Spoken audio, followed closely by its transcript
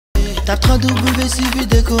Tape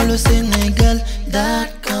www.écoles au Sénégal,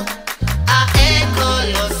 d'accord. À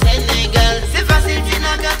Écoles au Sénégal, c'est facile, tu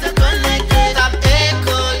n'as qu'à te connecter. Tape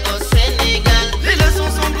Écoles au Sénégal, les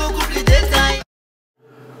leçons sont beaucoup plus détaillées.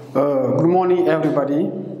 Good morning,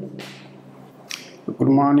 everybody. Good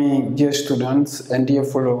morning, dear students and dear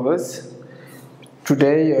followers.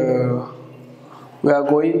 Today we are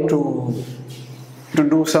going to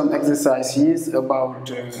do some exercises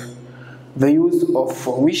about the use of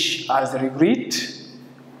wish as regret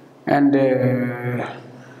and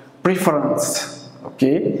preference.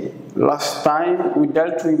 Okay, last time we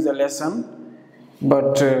dealt with the lesson,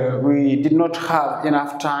 but we did not have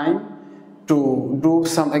enough time to do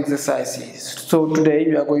some exercises. So today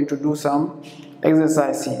we are going to do some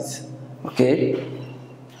exercises. Okay,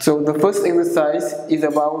 so the first exercise is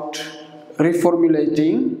about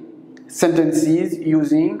reformulating sentences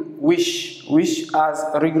using wish as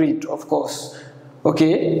regret, of course.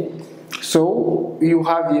 Okay, so you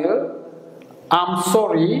have here, I'm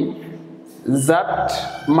sorry that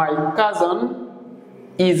my cousin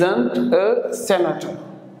isn't a senator.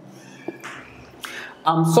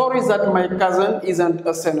 I'm sorry that my cousin isn't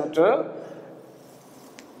a senator.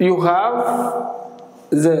 You have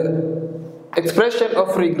the expression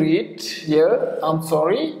of regret here, I'm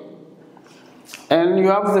sorry, and you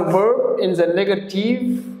have the verb in the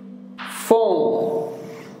negative form,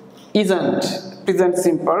 isn't, present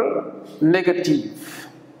simple, negative.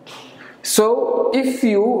 So if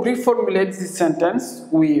you reformulate this sentence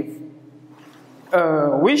with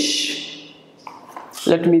wish,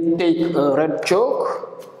 let me take a red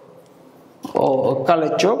chalk or a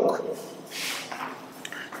color chalk.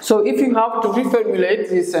 So if you have to reformulate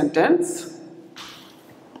this sentence,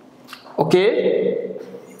 okay,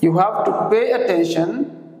 you have to pay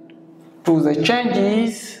attention to the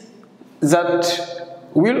changes that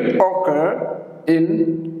will occur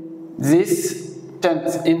in this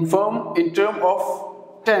tense, in terms of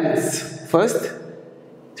tense. First,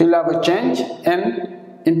 you'll have a change, and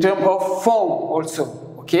in terms of form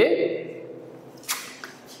also. Okay.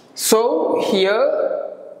 So here,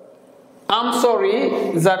 I'm sorry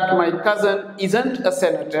that my cousin isn't a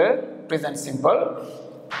senator, present simple.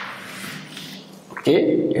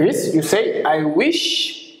 Okay, yes, you say, I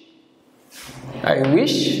wish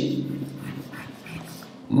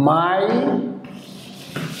my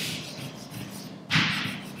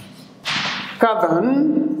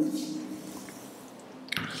cousin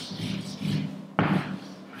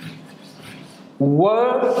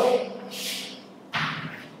were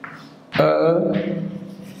a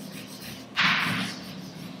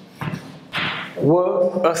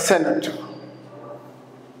senator.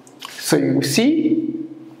 So you see,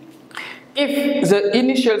 if the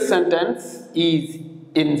initial sentence is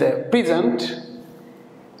in the present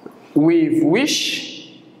with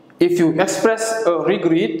wish, if you express a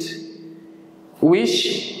regret,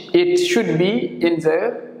 wish, it should be in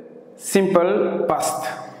the simple past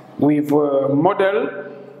with model,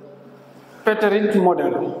 preterite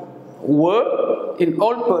model. Were in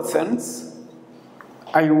all persons,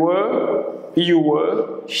 I were, you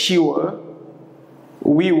were, she were,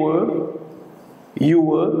 we were, you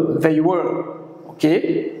were, they were.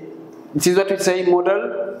 Okay? This is what we say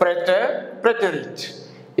model preterite.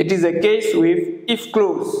 It is a case with if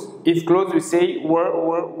clause. If clause we say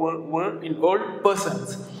were in all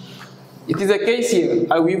persons. It is a case here.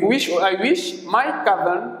 I wish my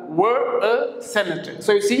cousin were a senator.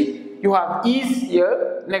 So you see, you have is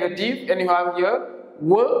here negative and you have here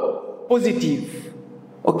were positive.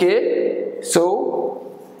 Okay?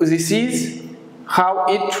 So this is how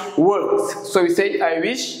it works. So we say, I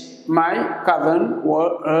wish my cousin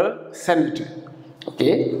were a senator.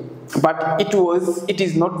 Okay, but it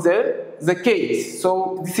is not the case.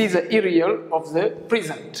 So this is the irreal of the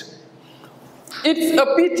present. It's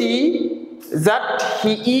a pity that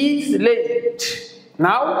he is late.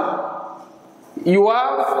 Now you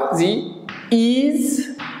have the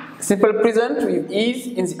is, simple present with is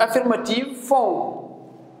in the affirmative form.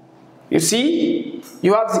 You see,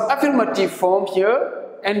 you have the affirmative form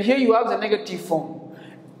here, and here you have the negative form.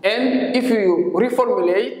 And if you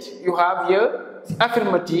reformulate, you have here the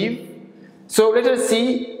affirmative. So let us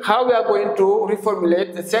see how we are going to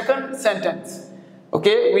reformulate the second sentence.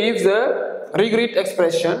 Okay, with the regret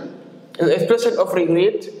expression, the expression of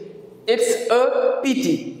regret. It's a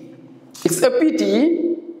pity. It's a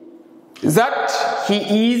pity that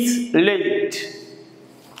he is late.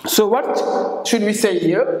 So what should we say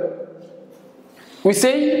here? We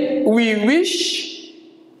say, we wish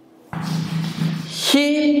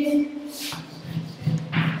he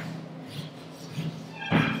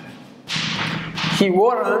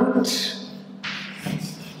weren't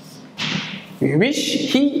We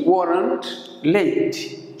wish he weren't late.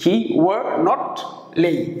 He were not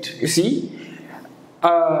late. You see?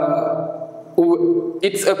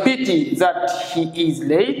 It's a pity that he is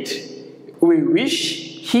late. We wish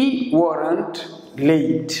he weren't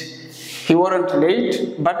late. He weren't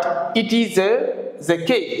late, but it is the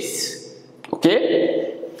case.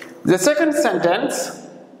 Okay? The second sentence,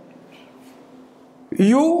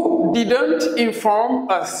 you didn't inform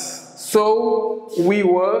us, so we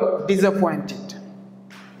were disappointed.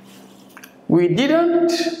 You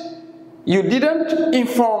didn't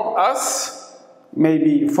inform us,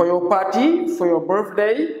 maybe for your party, for your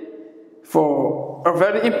birthday, for a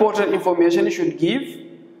very important information you should give,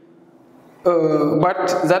 but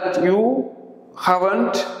that you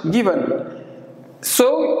haven't given.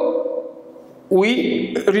 So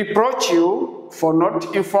we reproach you for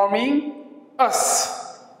not informing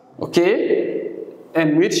us, okay,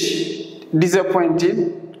 and which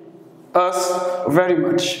disappointed us very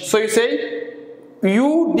much. So you say,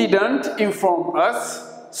 you didn't inform us,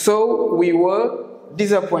 so we were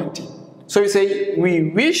disappointed. So you say, we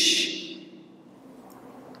wish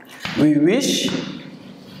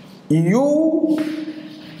you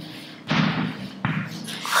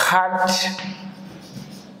had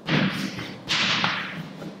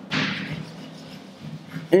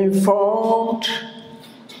informed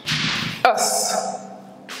us.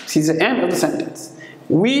 This is the end of the sentence.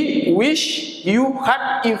 We wish you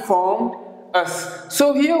had informed us.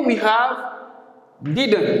 So here we have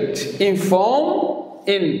didn't inform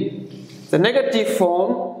in the negative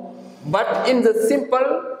form, but in the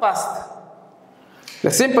simple past.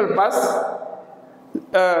 The simple past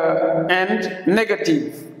and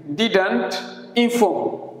negative. Didn't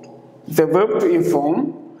inform. The verb to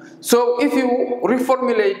inform. So if you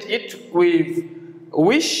reformulate it with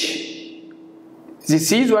wish,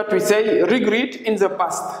 this is what we say regret in the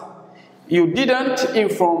past. You didn't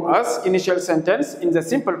inform us, initial sentence, in the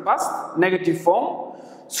simple past, negative form.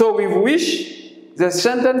 So with wish, the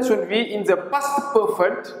sentence will be in the past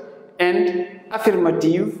perfect and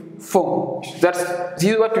affirmative form. This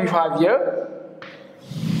is what we have here.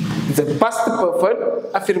 The past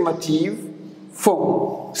perfect affirmative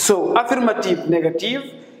form. So affirmative,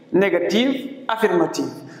 negative, negative, affirmative.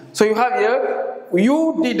 So you have here,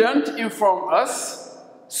 you didn't inform us,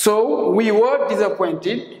 so we were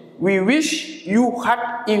disappointed. We wish you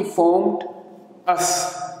had informed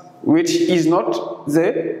us, which is not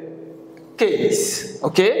the case.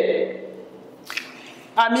 Okay?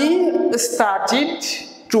 Ami started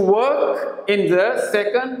to work in the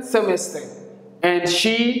second semester and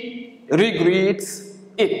she regrets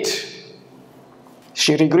it.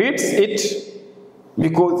 She regrets it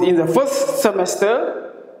because in the first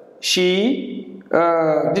semester she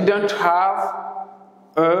didn't have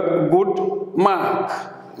a good mark,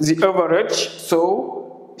 the average,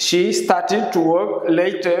 so she started to work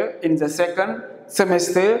later in the second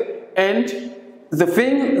semester, and the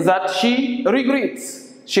thing that she regrets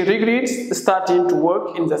starting to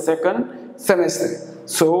work in the second semester.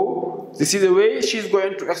 So this is the way she's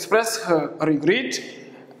going to express her regret.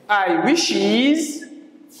 I wishes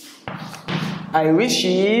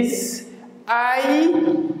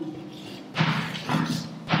I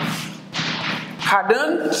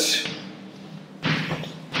hadn't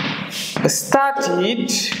started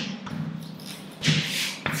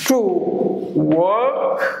to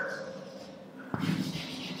work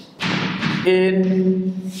in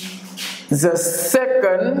the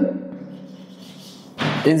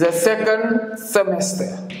second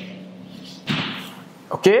semester.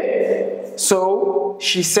 Okay? So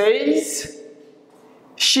she says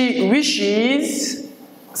she wishes,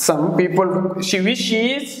 some people, she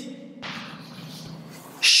wishes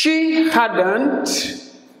she hadn't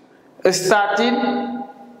started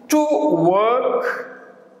to work.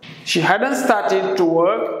 She hadn't started to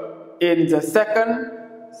work in the second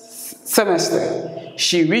semester.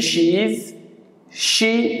 She wishes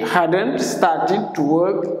she hadn't started to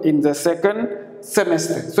work in the second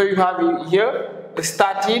semester. So you have here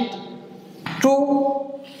started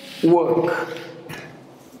to work.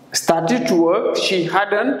 Started to work. She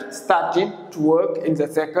hadn't started to work in the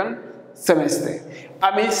second semester.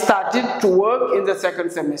 Ami started to work in the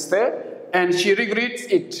second semester and she regrets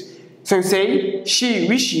it. So you say she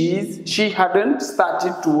wishes she hadn't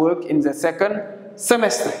started to work in the second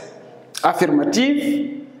semester.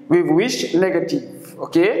 Affirmative with wish, negative.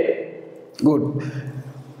 Okay? Good.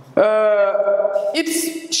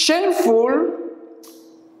 It's shameful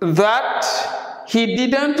that he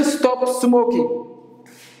didn't stop smoking.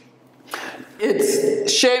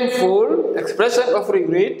 It's shameful, expression of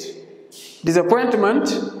regret,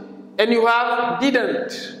 disappointment, and you have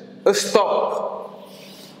didn't. a stop.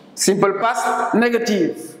 Simple past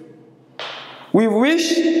negative. We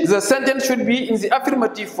wish the sentence should be in the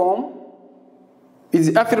affirmative form,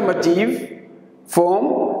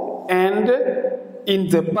 and in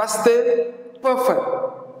the past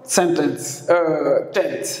perfect sentence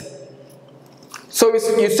tense. So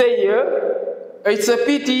you say here, it's a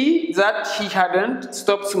pity that he hadn't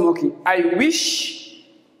stopped smoking. I wish,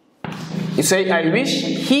 you say, I wish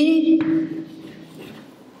he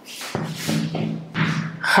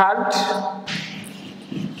had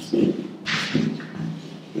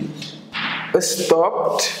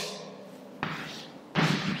stopped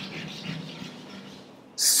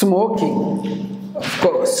smoking, of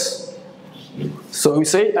course. So we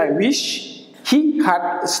say, I wish he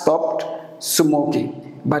had stopped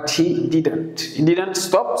smoking, but he didn't. He didn't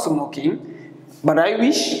stop smoking, but I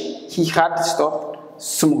wish he had stopped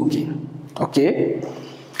smoking. Okay?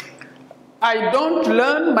 I don't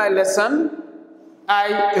learn my lesson,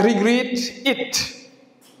 I regret it.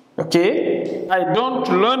 Okay? I don't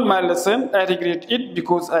learn my lesson, I regret it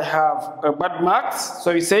because I have bad marks.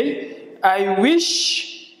 So we say, I wish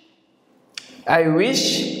I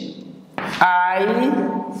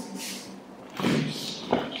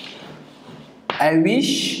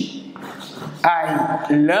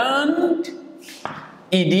learned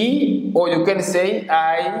ed, or you can say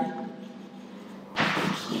I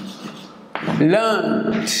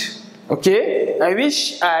learned. Okay? I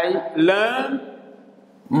wish I learned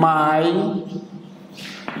my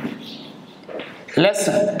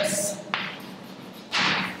lessons.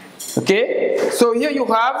 Okay? So here you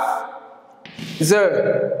have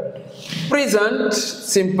the present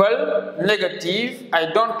simple negative.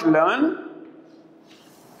 I don't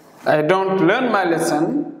learn my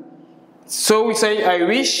lesson. So we say I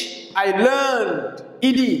wish I learned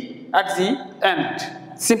ed at the end.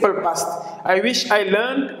 Simple past. I wish I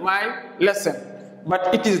learned my lesson.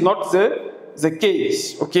 But it is not the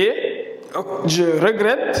case. Okay? Je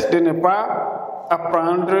regrette de ne pas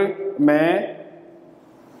apprendre mes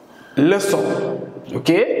leçons.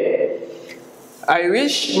 Okay? I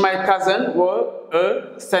wish my cousin were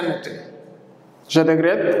a senator. Je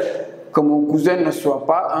regrette que mon cousin ne soit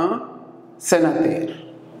pas un sénateur.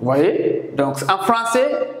 Vous voyez? Donc en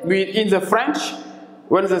français, in the French,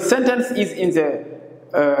 when the sentence is in the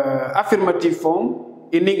affirmative form,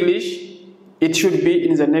 in English, it should be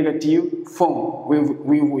in the negative form.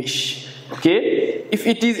 We wish. Okay? If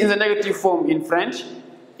it is in the negative form in French,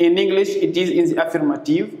 in English it is in the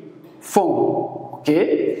affirmative form.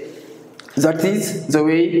 Okay? That is the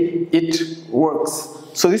way it works.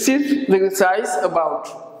 So this is the exercise about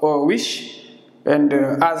wish and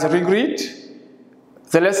as regret.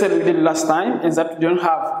 The lesson we did last time is that we don't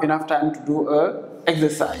have enough time to do a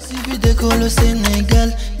exercise.